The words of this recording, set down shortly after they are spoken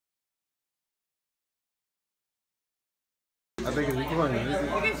I think it's recording.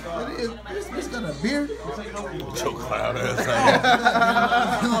 It's got a beard. Choke Clout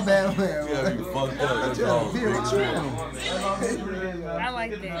ass. My bad, man. Yeah, you fucked up. Beard, what you on? I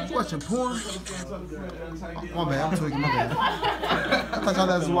like that. You watching porn? My bad, I'm tweaking, my bad. I thought y'all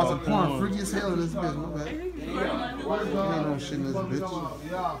was watching porn. Freaky as hell in this bitch, my bad. Ain't no shit in this bitch.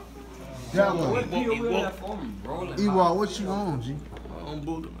 Ewol, what you on, G?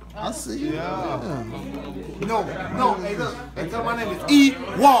 I see you. Yeah. No, hey look, hey, tell my name is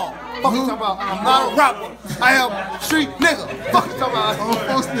Ewol. Fuck you talking about? I'm not a rapper. I am street nigga. Fuck you talking about? Oh,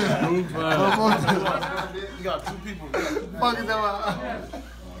 post this. You got two people. Fuck you talking about?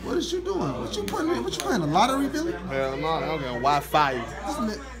 What is you doing? What you playing? A lottery, Billy? Hell no, I'm getting Wi-Fi.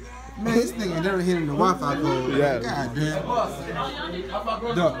 Man, this nigga never hitting the Wi-Fi code. Yeah. God damn.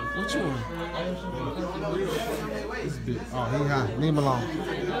 Duck, what you on? This bitch. Oh, he high. Leave him alone.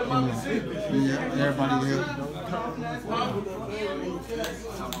 Yeah, everybody here.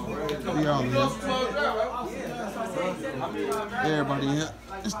 We all here. Everybody here.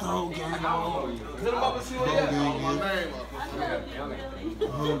 It's the whole gang. The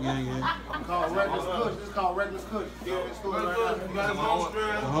whole gang here. It's called Recklezz Kush. It's called Recklezz Kush.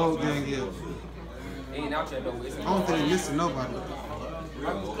 The whole gang here. I don't think they listen to nobody.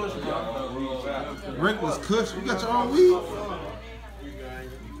 Recklezz Kush. You got your own weed?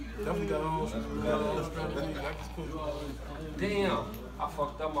 Damn. I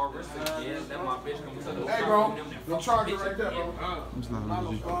fucked up my wrist again. Then my bitch comes to the Hey, bro. The charger right there, bro. It's not No,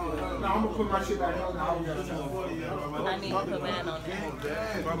 I'm gonna put my shit back on now. I need to put man on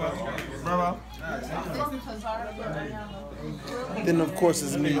that. Then of course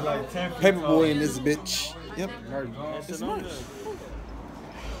it's me, Paperboy in this bitch. Yep. It's merch.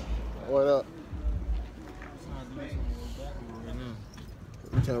 What up? You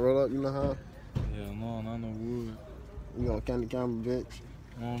trying to roll up? You know how? Yeah, no, not no wood. You gonna count the camera, bitch?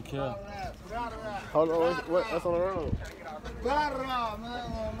 I don't care. Hold on, what? That's on the road.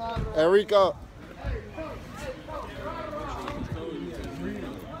 Hey, Rico.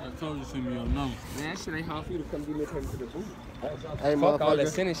 I told you to send me your number. Man, that shit ain't hard for you to come get me to the booth. Hey, Fuck all that motherfucker.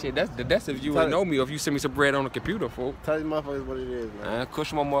 sending shit. That's if you would know me or if you send me some bread on the computer, fool. Tell these motherfuckers what it is, man. Man,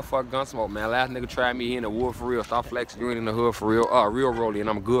 Kush my motherfucking gun smoke, man. Last nigga tried me here in the wood for real. Stop flexing. You ain't in the hood for real. Real rolling, and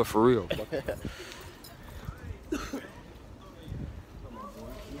I'm good for real.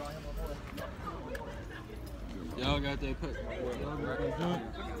 Y'all got that put.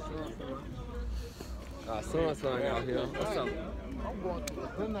 Son out here. What's up?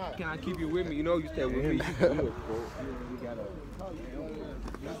 Can I keep you with me? You know you stay with me.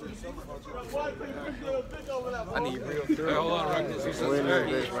 I need real thrill.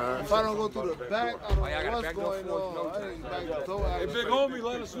 If I don't go through the back, I don't know what's going on. I ain't back the door. Hey, big homie,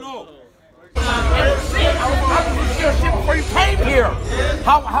 let us know. Before you came here,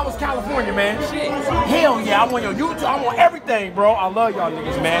 how was California, man? Hell yeah, I'm on your YouTube, I'm on everything, bro. I love y'all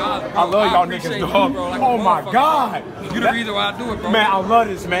niggas, man. I love y'all niggas, dog. Oh my God. You the reason why I do it, bro. Man, I love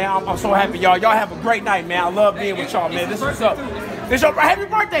this, man. I'm so happy, y'all. Y'all have a great night, man. I love being with y'all, man. This is what's up. This your happy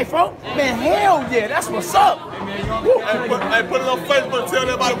birthday, folks. Man, hell yeah, that's what's up. Hey, put it on Facebook, tell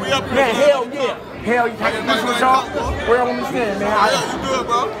everybody we up here. Man, hell yeah. Hell, you can this with y'all? Where y'all want me to stand, man? Yeah, you do it,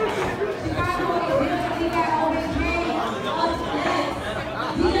 bro.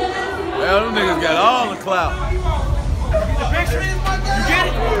 Well, them niggas got all the clout. You get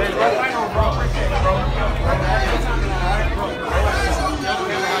it?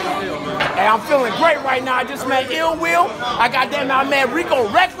 Hey, I'm feeling great right now. I just met Ewol. I met Rico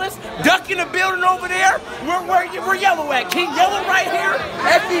Recklezz. Duck in the building over there. Where Yella at? King Yella right here.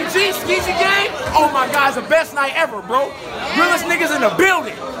 FBG Skeezy Gang. Oh my God, it's the best night ever, bro. Realest niggas in the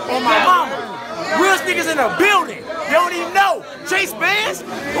building. Oh my mama. Realest niggas in the building. You don't even know. Chase Banz?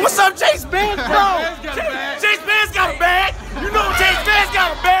 What's up, Chase Banz, bro? Chase Banz got a bag. You know Chase Banz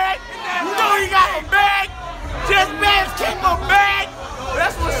got a bag. You know he got a bag. Chase Banz keep a bag.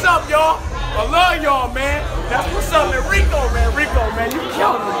 That's what's up, y'all. I love y'all, man. That's what's up, man. Rico, man. You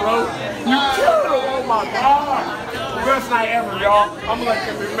killed him, bro. You killed him. Oh my God. Best night ever, y'all. I'm like,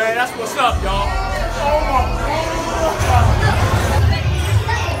 man, that's what's up, y'all. Oh my God.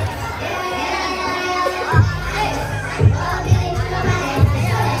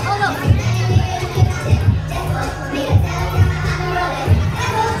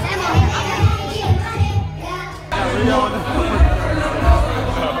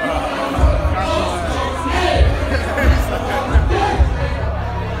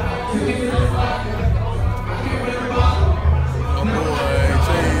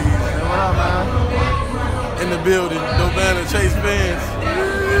 In the building, no bad.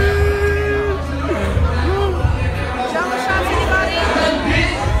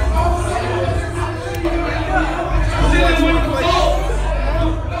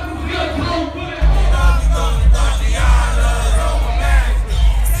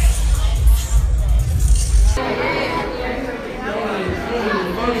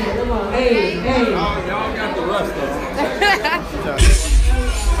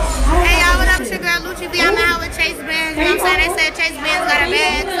 they said Chase Banz got a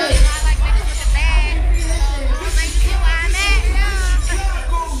bag, so